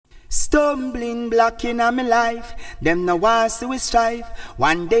Stumbling block in my life, them no want see we strive.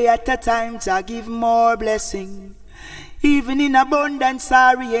 One day at a time, Jah give more blessing. Even in abundance,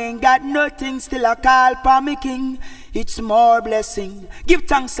 sorry, ain't got nothing, still I call for me king. It's more blessing. Give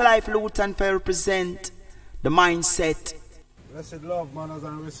thanks to life, Luton, for represent the mindset. Blessed love, manners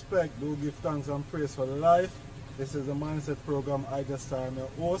and respect. Do give thanks and praise for the life. This is the mindset program. I just am your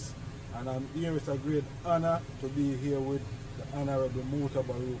host, and I'm here. It's a great honor to be here with the Honorable Muta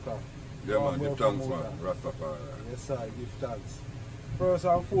Baruka. Yeah, man, give thanks, man. Rastafari. Yes, sir, give thanks. First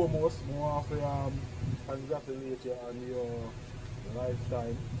and foremost, I want to congratulate you on your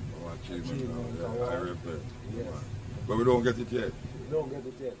lifetime achievement. Yeah, I repent. Yes. But we don't get it yet. We don't get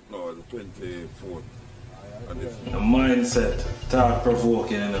it yet. No, the 24th. The mindset,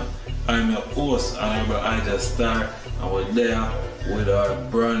 thought-provoking, you know. I'm your host, Honorable Ija Star, and we're there with our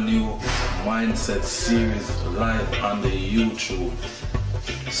brand new mindset series live on the YouTube.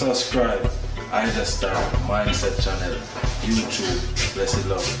 Subscribe, Ija Star Mindset channel, YouTube. Blessed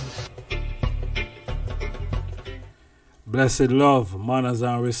love. Blessed love, manners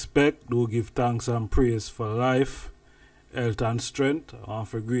and respect. Do give thanks and praise for life, health and strength. I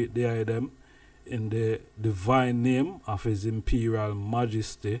want to greet them in the divine name of His Imperial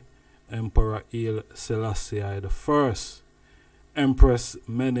Majesty, Emperor Haile Selassie I, Empress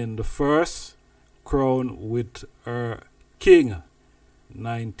Menen I, crowned with her king,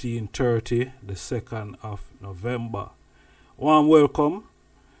 1930, the 2nd of November. Warm welcome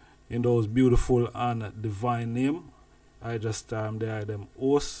in those beautiful and divine name. I just there them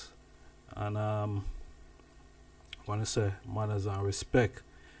host, and want to say manners and respect.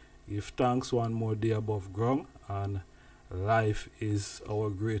 Give thanks one more day above ground, and life is our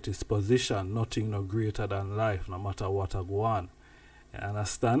greatest position. Nothing no greater than life, no matter what I go on. You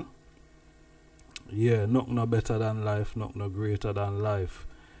understand? Yeah, nothing no better than life, nothing no greater than life.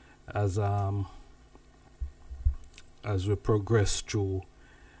 As we progress through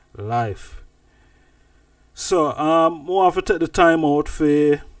life. So I want to take the time out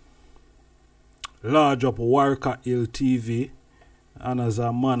for large up Warka Hill TV. And as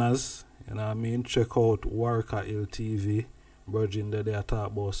a manners, you know what I mean, check out Warka Hill TV. Virgin there they talk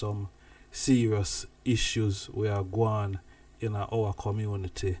about some serious issues we are going in our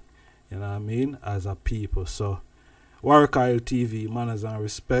community. You know what I mean, as a people. So Warka Hill TV, manners and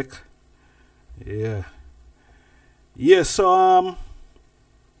respect. Yeah. Yeah, so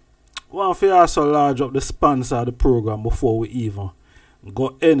want to also large up the sponsor of the program before we even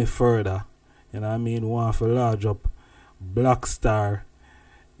go any further. You know what I mean? Want to large up Black Star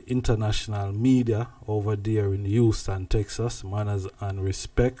International Media over there in Houston, Texas. Manners and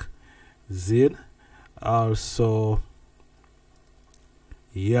respect. Zin. Also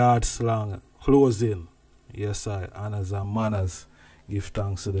Yard Slang Closing. Yes, honors and manners. Give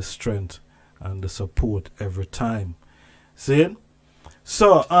thanks to the strength and the support every time. Zin.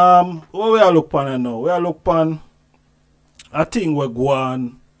 So what we are looking on now? We are looking on a thing we're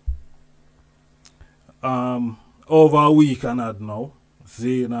going over a week and a half now.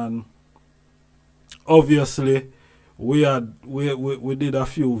 Zin, and obviously we did a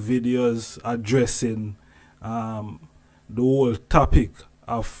few videos addressing the whole topic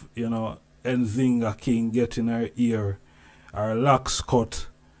of, you know, Nzinga King getting her ear, her locks cut,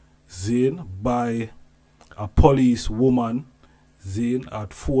 Zin, by a police woman, Zin,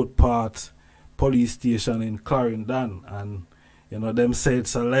 at Fort Part police station in Clarendon. And you know, them said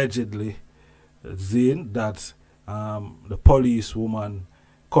it's allegedly, Zin, that the police woman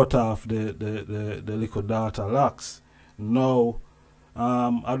cut off the little daughter locks. Now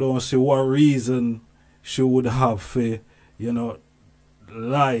I don't see what reason she would have for, you know,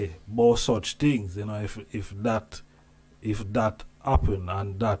 lie about such things. You know, if that happened,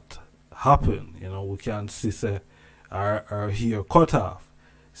 and that happened, you know, we can see say her hair cut off.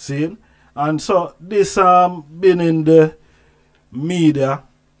 See? And so this been in the media,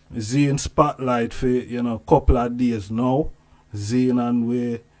 Zin spotlight for, you know, couple of days now. Zin, and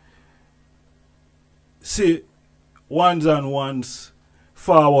we see ones and ones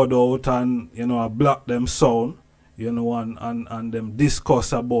forward out and, you know, block them sound, you know, and them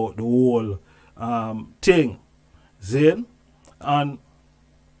discuss about the whole thing. Zin, and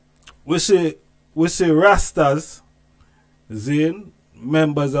we see Rastas, Zin,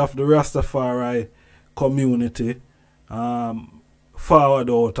 members of the Rastafari community, forward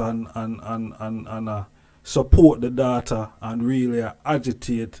out and support the data and really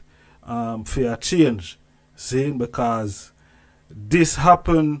agitate for a change. See, because this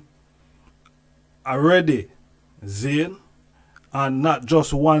happened already, Zane, and not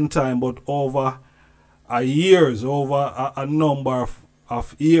just one time, but over years, over a number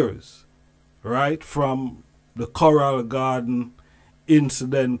of years, right? From the Coral Garden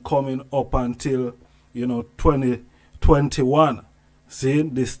incident coming up until, 2021. See,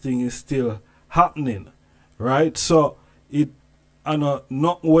 this thing is still happening, right? So it,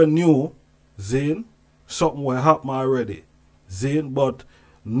 not when new, Zane, something will happen already, Zane, but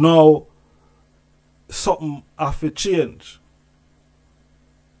now something have to change.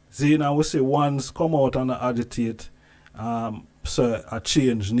 Zane, I would say once come out and agitate, so a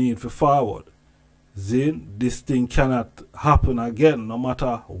change need for forward. Zane, this thing cannot happen again, no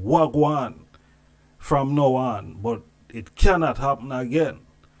matter what go on from now on, but it cannot happen again,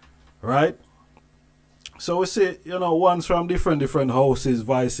 right? So we see, ones from different houses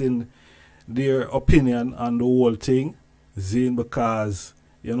voicing their opinion on the whole thing, Zane, because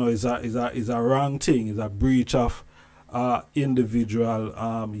it's a wrong thing, it's a breach of individual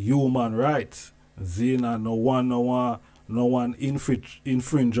human rights, Zane, and no one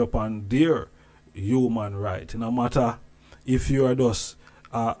infringe upon their human right. No matter if you are just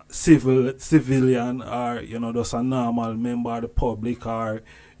a civilian or just a normal member of the public, or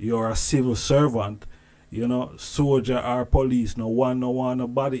you're a civil servant, soldier or police,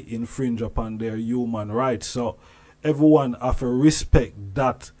 nobody infringe upon their human rights. So everyone have to respect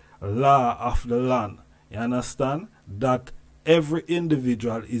that law of the land. You understand? That every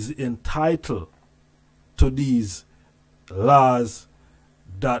individual is entitled to these laws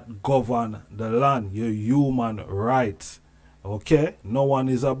that govern the land, your human rights. Okay? No one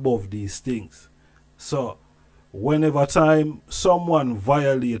is above these things. So whenever time someone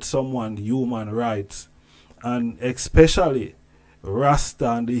violates someone's human rights, and especially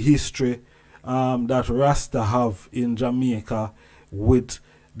Rasta and the history that Rasta have in Jamaica with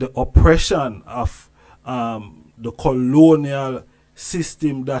the oppression of the colonial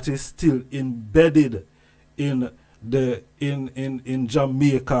system that is still embedded in the in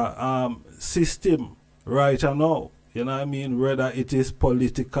Jamaica system right now. You know what I mean? Whether it is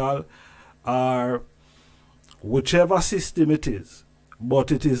political or whichever system it is,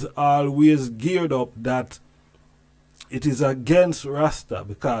 but it is always geared up that it is against Rasta,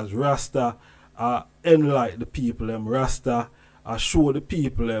 because Rasta enlighten the people them. Rasta show the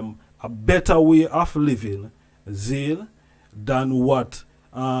people them a better way of living, Zane, than what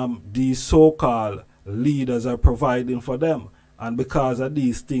these so-called leaders are providing for them. And because of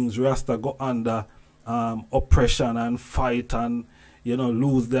these things, Rasta go under oppression and fight and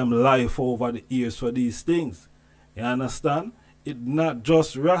lose them life over the years for these things. You understand? It not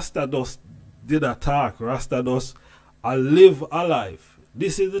just Rasta just did attack. Rasta just live a life.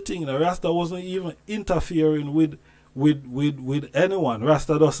 This is the thing. The Rasta wasn't even interfering with anyone.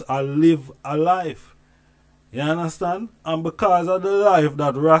 Rasta just live a life. You understand? And because of the life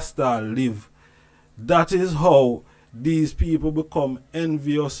that Rasta live, that is how these people become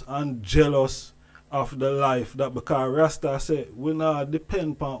envious and jealous of the life that, because Rasta say, we not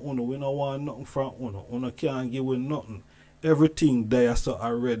depend upon uno, we don't want nothing from uno. Uno can't give we nothing. Everything there so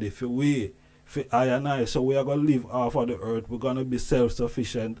already for we, for I and I. So we are going to live off of the earth. We're going to be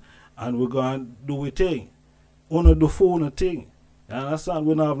self-sufficient and we're going to do a thing. Uno do for uno thing. You understand?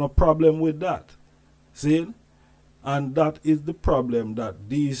 We don't have no problem with that. See? And that is the problem that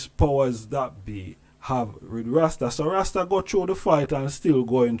these powers that be have with Rasta. So Rasta go through the fight and still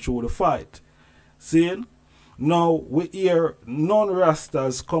going through the fight. See? Now we hear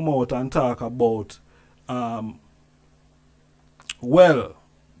non-Rastas come out and talk about well,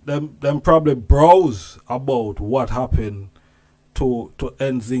 them probably browse about what happened to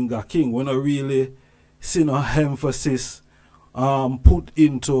Nzinga King. We don't really see no emphasis put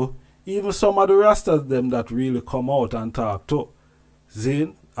into even some of the Rastas them that really come out and talk to.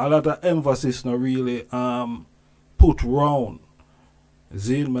 See? A lot of emphasis not really put round.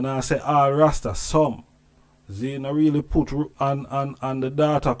 Zin, when I say all Rasta, some. Zin, I really put on the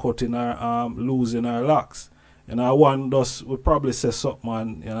data cutting her losing her locks. One does, we probably say something,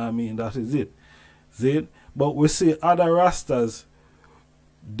 and you know what I mean, that is it. Zin, but we see other Rastas,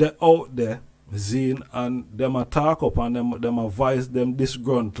 they out there, Zin, and them a talk up and them a voice them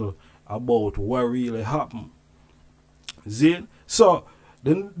disgruntled about what really happened. Zin, so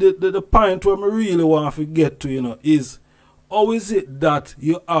the point where we really want to get to, is how is it that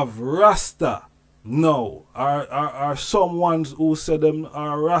you have Rasta now, are some ones who say them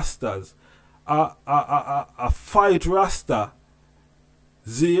are Rastas, a fight Rasta,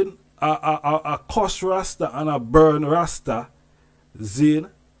 Zin, a cuss Rasta and a burn Rasta, Zin,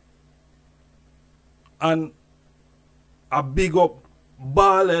 and a big up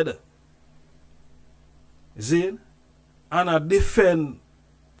Baldhead, Zin, and a defend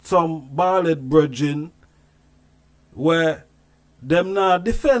some Baldhead bridging where them not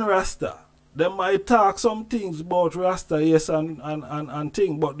defend Rasta. Them might talk some things about Rasta, yes, and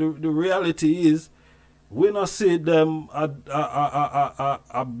thing, but the reality is, we not see them a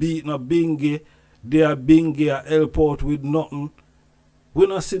beating a bingy, they are bingy a help out with nothing. We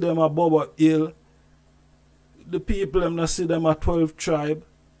not see them a Bubba Hill. The people them not see them a 12 tribe.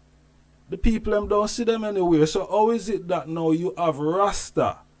 The people them don't see them anywhere. So how is it that now you have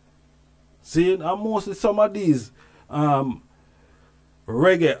Rasta? See, and mostly some of these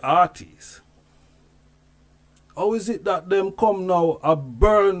reggae artists. How is it that them come now a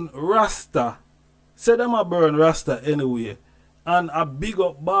burn Rasta? Say them a burn Rasta anyway, and a big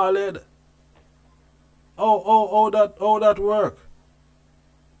up Baldhead. How that work?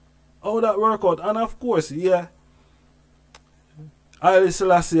 How that work out? And of course, yeah, Haile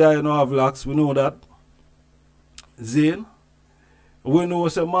Selassie I know have locks, we know that. Zane, we know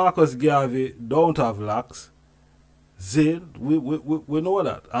say Marcus Garvey don't have locks. Zane, we know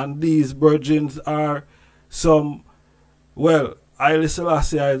that. And these virgins are some, well, Haile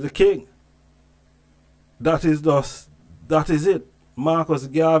Selassie is the king. That is it. Marcus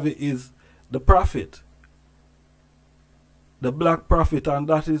Garvey is the prophet. The black prophet, and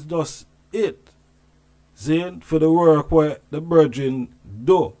that is just it. Zane, for the work where the virgin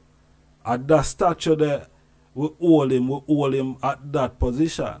do. At that stature there, we hold him at that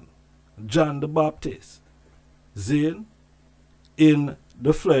position. John the Baptist. Zane, in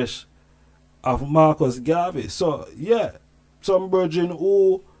the flesh of Marcus Garvey. So, yeah, some virgin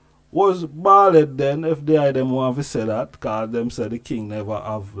who was Baldhead then, if they them want to say that, because them said the king never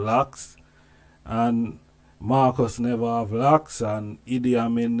have locks, and Marcus never have locks, and Idi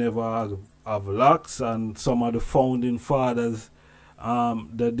Amin never have locks, and some of the founding fathers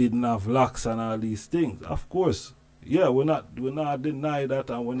that didn't have locks and all these things. Of course, yeah, we're not deny that,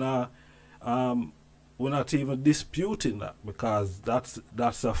 and we're not even disputing that, because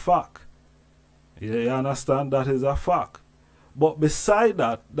that's a fact. You understand? That is a fact. But beside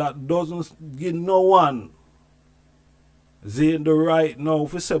that, that doesn't give no one the right now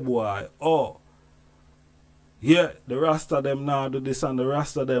for say, boy, oh, yeah, the Rasta them now do this and the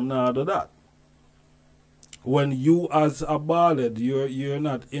Rasta them now do that. When you as a Baldhead, you're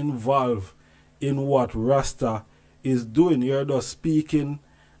not involved in what Rasta is doing. You're just speaking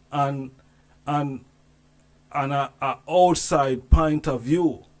and an outside point of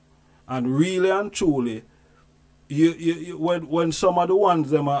view. And really and truly, when some of the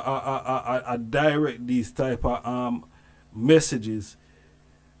ones them are direct these type of messages,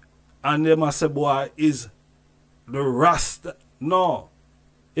 and them say, boy, is the Rasta. No.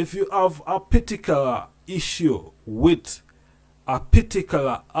 If you have a particular issue with a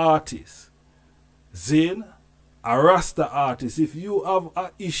particular artist, Zane, a Rasta artist, if you have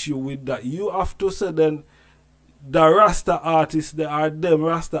an issue with that, you have to say then the Rasta artists, they are them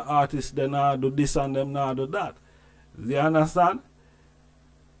Rasta artists, they now do this and them now do that. You understand?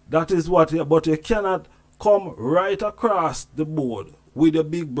 That is what you, but you cannot come right across the board with a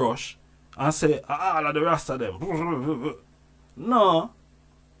big brush and say, all of the Rasta them. No.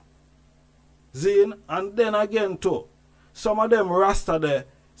 Zine, and then again too, some of them Rasta there,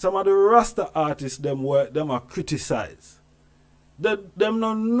 some of the Rasta artists them are criticized. Them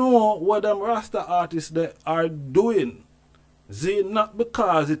don't know what them Rasta artists they are doing. Zine, not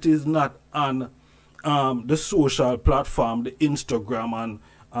because it is not on the social platform, the Instagram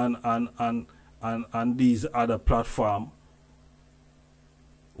and these other platforms.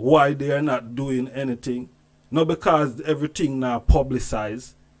 Why they are not doing anything? Not because everything now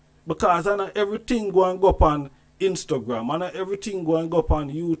publicized. Because everything going to go up on Instagram, and everything going to go up on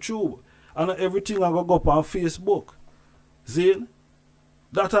YouTube, and everything going to go up on Facebook. See?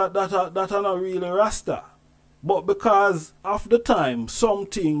 That are not really Rasta. But because of the time, some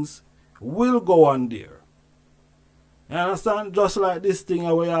things will go on there. You understand? Just like this thing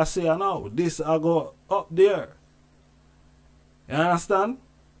where I say now, this I go up there. You understand?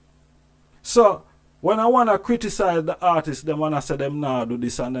 So, when I want to criticize the artists, them want to say them now do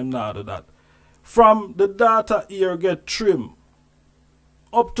this and them now do that. From the data here get trim,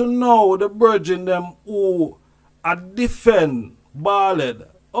 up to now the virgin them who are defend Baldhead,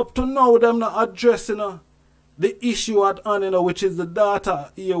 up to now them not addressing the issue at hand, which is the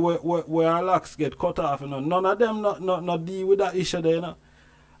data here where our locks get cut off. None of them not deal with that issue there.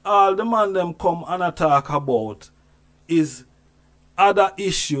 All the man them come and talk about is other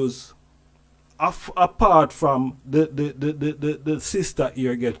issues apart from the sister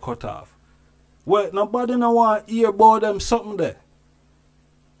ear get cut off. Well, nobody no want to hear about them something there.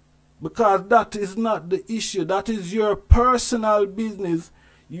 Because that is not the issue. That is your personal business.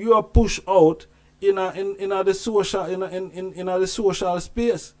 You push out in the social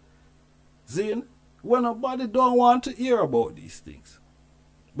space. See? When nobody don't want to hear about these things.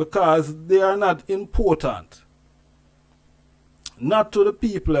 Because they are not important. Not to the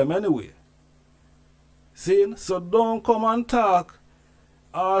people anyway. See? So don't come and talk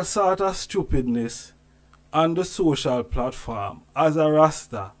all sort of stupidness on the social platform as a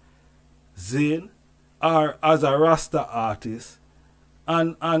Rasta, Zane, or as a Rasta artist,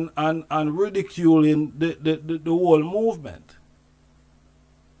 and ridiculing the whole movement.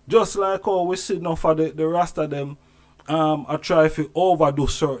 Just like how we see now for the Rasta them are try to overdo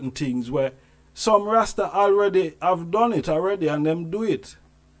certain things where some Rasta already have done it already and them do it.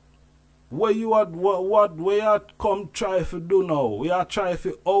 Where you are, what we are come try to do now? We are trying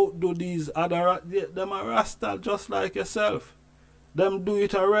to outdo these other, them are Rasta just like yourself. Them do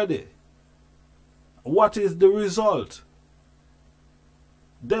it already. What is the result?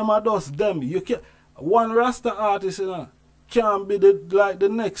 Them are just them. You can one Rasta artist, you know, can't be like the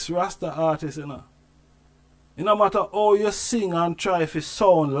next Rasta artist, you know. It no matter how you sing and try to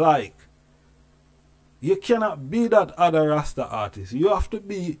sound like. You cannot be that other Rasta artist. You have to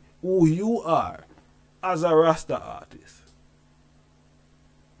be who you are as a Rasta artist.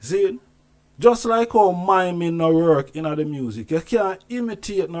 See? Just like how miming no work in the music. You can't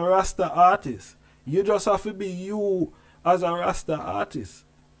imitate no Rasta artist. You just have to be you as a Rasta artist.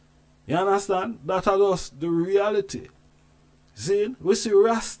 You understand? That is just the reality. See? We see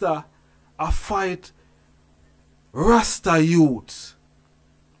Rasta a fight Rasta youths.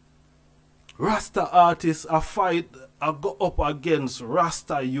 Rasta artists a fight a go up against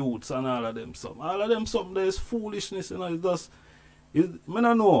Rasta youths and all of them something. All of them something there is foolishness, you know, it's just I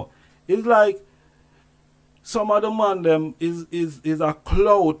don't know. It's like some of the man them is a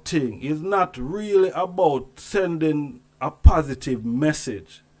cloud thing. It's not really about sending a positive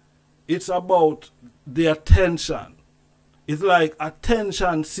message. It's about the attention. It's like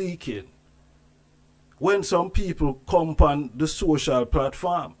attention seeking. When some people come on the social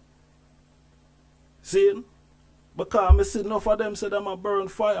platform. See? Because I see enough of them say them a burn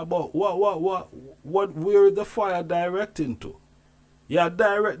fire, but where the fire directing to? You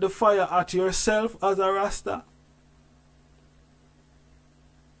direct the fire at yourself as a Rasta.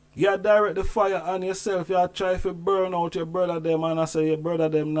 You direct the fire on yourself. You try to burn out your brother them and I say your brother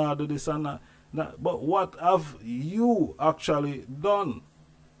them now do this and that. But what have you actually done?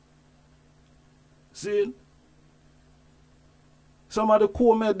 See? Some of the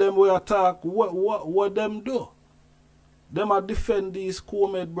co-made them will attack. What them do? Them a defend these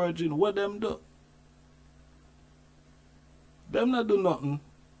co-made brethren. What them do? Them not do nothing.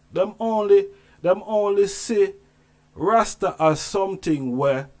 Them only see Rasta as something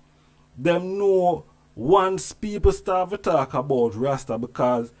where them know once people start to talk about Rasta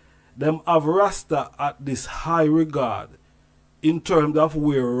because them have Rasta at this high regard in terms of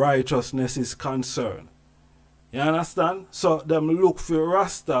where righteousness is concerned. You understand? So them look for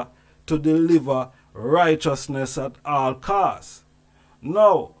Rasta to deliver righteousness at all costs.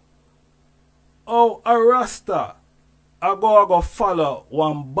 Now, how a Rasta I go follow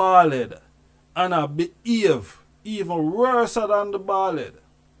one Baldhead and I behave even worse than the Baldhead.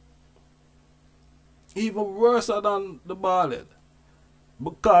 Even worse than the Baldhead.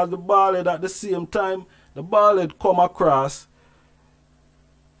 Because the Baldhead at the same time, the Baldhead come across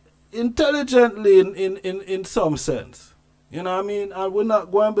intelligently in some sense. You know what I mean? And we're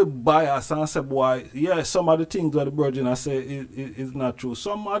not going to be biased and say, boy, yeah, some of the things that the virgin I say is not true.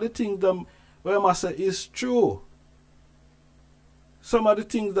 Some of the things them where I say is true. Some of the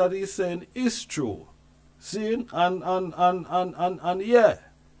things that he's saying is true. See? And yeah.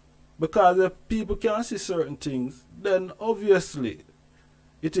 Because if people can't see certain things, then obviously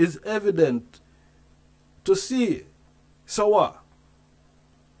it is evident to see. So what?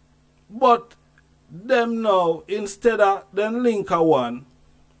 But them now, instead of them link a one,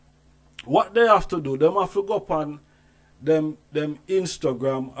 what they have to do, them have to go up on them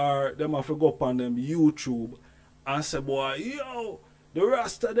Instagram or them have to go up on them YouTube and say, boy, yo, the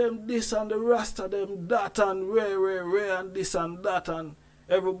Rasta them this and the Rasta them that and rare and this and that and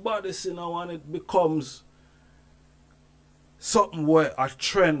everybody see now and it becomes something where a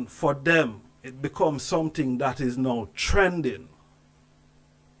trend for them. It becomes something that is now trending.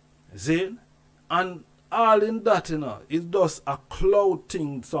 See? And all in that, you know, it's just a cloud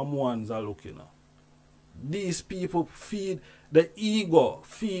thing someone's are looking at. These people feed the ego,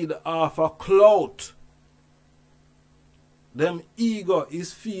 feed off a clout. Them ego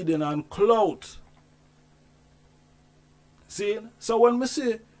is feeding on clout. See? So when we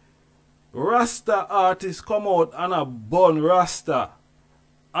see Rasta artists come out and a burn Rasta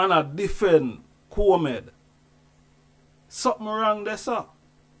and a defend combed. Something wrong there, sir.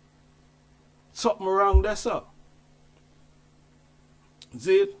 Something wrong there, sir.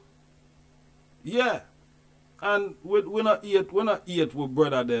 See it? Yeah. And we not eat with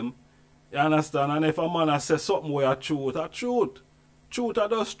brother them. You understand? And if a man has said something where a truth. Truth are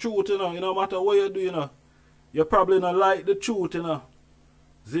just truth, you know. No matter what you do, you know. You probably not like the truth, you know.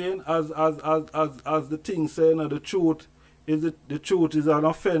 See, as the thing say, you know, the truth is an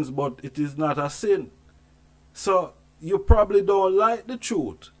offense, but it is not a sin. So you probably don't like the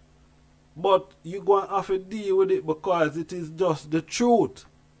truth, but you're going to have to deal with it because it is just the truth.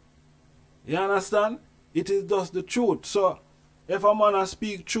 You understand? It is just the truth. So if a man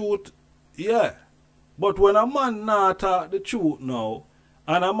speak truth, yeah. But when a man not talk the truth now,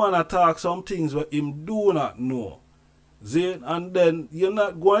 and a man talk some things that him do not know, see, and then you're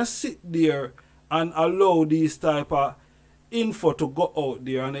not going to sit there and allow these type of info to go out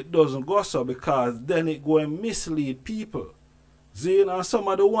there, and it doesn't go so, because then it go and mislead people. See, and some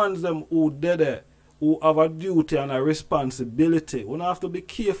of the ones them who did it, who have a duty and a responsibility, we have to be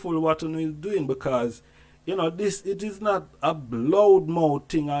careful what you is doing, because you know it is not a loud mouth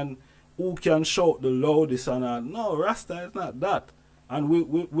thing and who can shout the loudest and all. No, Rasta is not that. And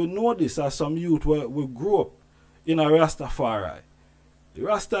we know this as some youth where we grew up in a Rastafari. The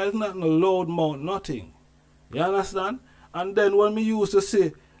Rasta is not no loud mouth, nothing. You understand? And then when we used to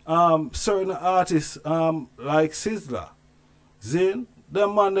see certain artists like Sizzler, Zin, the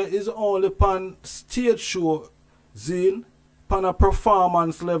man that is only pan stage show, Zin, pan a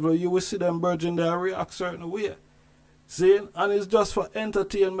performance level, you will see them virgin there react certain way. Zin, and it's just for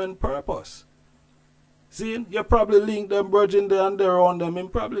entertainment purpose. See, you probably link them virgin there and there on them, and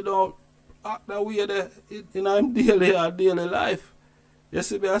probably don't act that way there in him daily life. You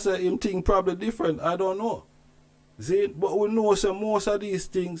see me, I say him think probably different, I don't know. See, but we know so most of these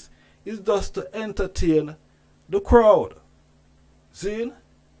things is just to entertain the crowd. See?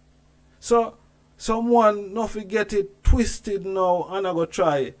 So someone not forget it twisted now and I go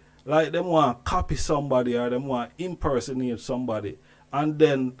try like them want to copy somebody or them want to impersonate somebody, and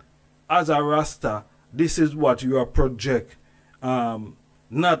then as a Rasta, this is what you are project,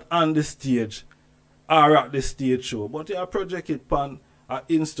 not on the stage or at the stage show, but you project it on a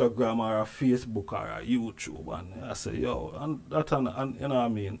Instagram or a Facebook or a YouTube, and I say, yo, and that and you know what I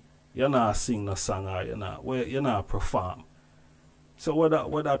mean, you're not sing the song or you're not perform. So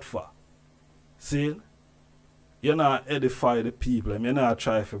what that for? See? You're not edify the people, and you're not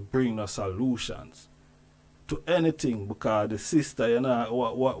try to bring no solutions to anything, because the sister, you know,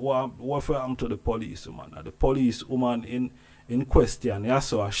 what happened to the police woman? The police woman in question, you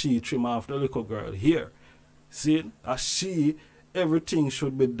saw she trim off the little girl here. See, as she, everything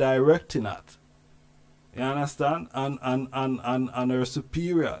should be directing at. You understand? And her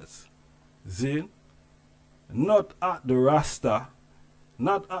superiors. See? Not at the Rasta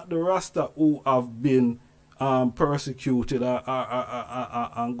who have been persecuted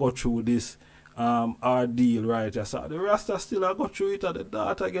and go through this ordeal, right? So the Rasta still go through it, and the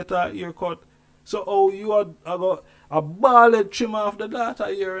daughter get her ear cut. So you are got a Baldhead trim off the daughter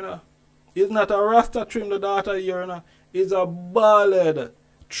ear, you know? It's not a Rasta trim the daughter ear, you know? It's a Baldhead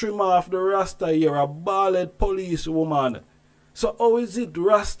trim off the Rasta ear, a Baldhead police woman. So how is it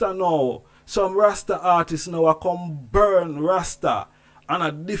Rasta now? Some Rasta artists now are come burn Rasta and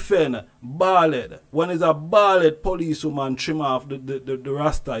a defend Baldhead when it's a Baldhead policewoman trim off the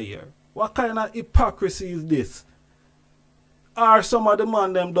Rasta here. What kind of hypocrisy is this? Or some of the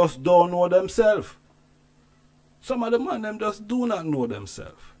man them just don't know themselves. Some of the man them just do not know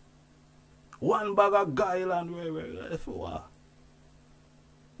themselves. One bag of guile and where for what?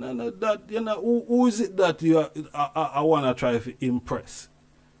 No, that, you know, who is it that I want to try to impress?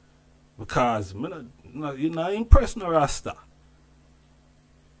 Because you're not impressed no Rasta.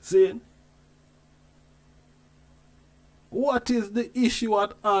 See? What is the issue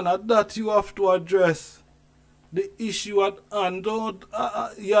at hand that you have to address? The issue at hand, don't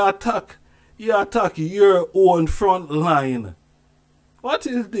you attack your own front line. What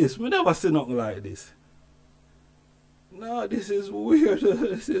is this? We never see nothing like this. No, this is weird.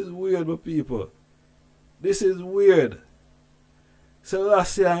 This is weird, my people. This is weird. So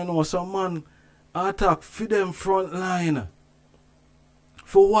last year, I know some man attack for them front line.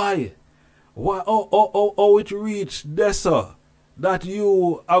 For why? Why? Oh, it reached there, sir, that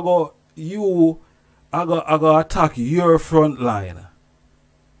you are go attack your front line.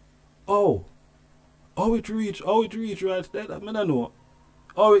 Oh, it reached right there. I mean, I know.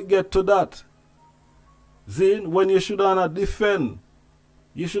 How it get to that? Zin, when you should not defend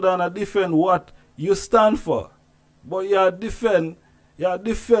what you stand for, but you defend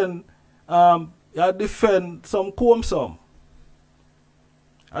you defend some comb some.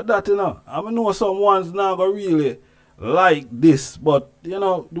 And that, you know, I know some ones now go really like this, but, you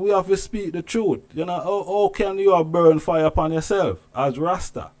know, we have to speak the truth. You know, how can you burn fire upon yourself as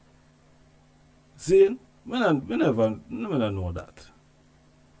Rasta? See? We never know that.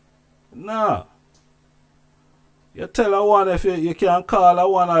 Nah. You tell a one if you can call a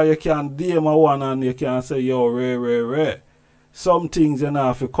one or you can DM a one and you can say, yo, rare. Some things you know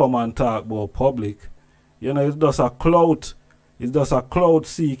have to come and talk about public. You know, it's just a clout. It's just a clout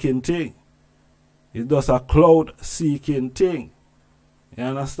seeking thing. It's just a clout seeking thing. You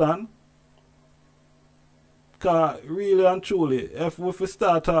understand? Because really and truly, if we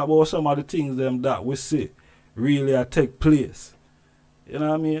start talking about some of the things them that we see really take place, you know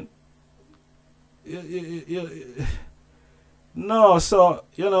what I mean? No, so,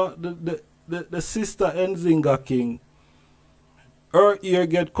 you know, the sister Nzinga King, her ear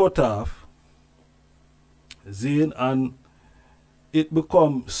get cut off, Zane, and it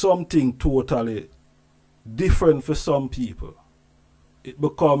becomes something totally different for some people. It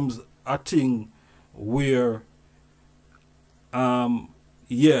becomes a thing where,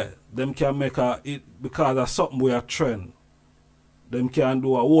 yeah, them can make it because of something where a trend. Them can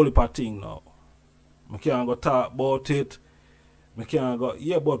do a whole heap of thing now. I can't go talk about it. I can't go,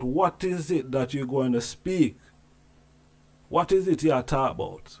 yeah, but what is it that you're going to speak? What is it you talk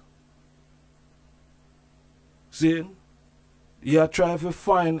about? See? You try to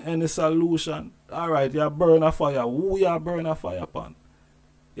find any solution. Alright, you burn a fire. Who you burn a fire upon?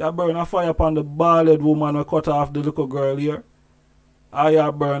 You burn a fire upon the baldhead woman who cut off the little girl here? Or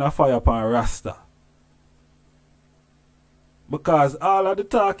you burn a fire upon Rasta? Because all of the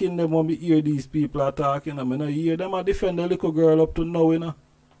talking them when we hear these people are talking, I mean, I hear them a defend the little girl up to now, you know.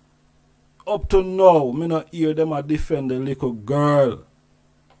 Up to now, I not hear them a defend the little girl.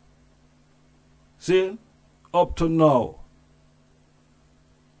 See? Up to now.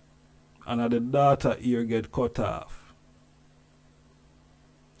 And the daughter ear get cut off.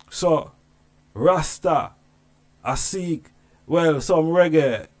 So, Rasta, I seek, well, some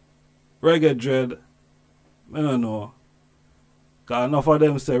reggae dread, I don't know. Because enough of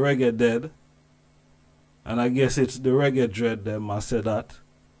them say reggae dead. And I guess it's the reggae dread them I say that.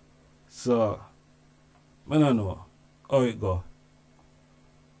 So, I don't know how it go.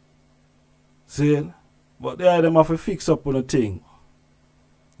 See? But they them have to fix up on the thing.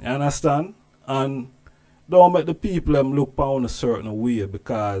 You understand? And don't make the people them look upon a certain way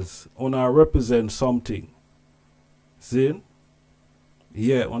because when I represent something. See?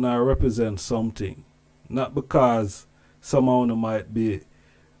 Yeah, when I represent something. Not because someone might be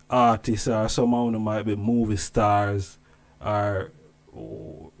artists or someone might be movie stars or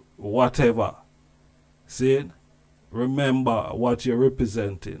whatever. See? Remember what you're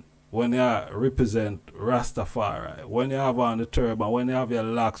representing. When you represent Rastafari, when you have on the turban, when you have your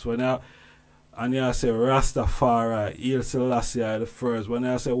locks, when you have, and you say Rastafari, Il Selassie the first, when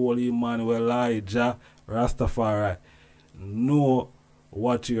you say Holy Emmanuel Elijah, Rastafari, know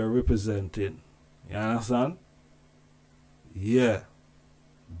what you're representing. You understand? Yeah.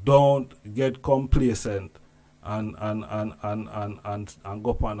 Don't get complacent and go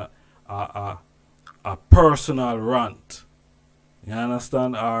upon a personal rant. You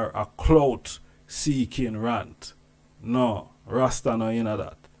understand? Or a clout seeking rant. No. Rasta no in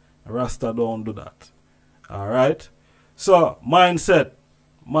that. Rasta don't do that. Alright? So, mindset,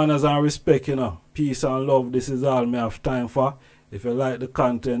 manners and respect, you know. Peace and love. This is all me have time for. If you like the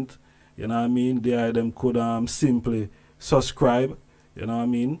content, you know what I mean, they them could simply subscribe, you know what I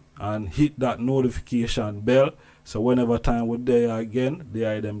mean, and hit that notification bell. So whenever time we're there again,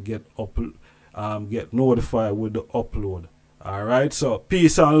 they them get get notified with the upload. Alright, so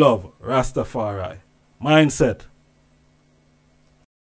peace and love, Rastafari. Mindset.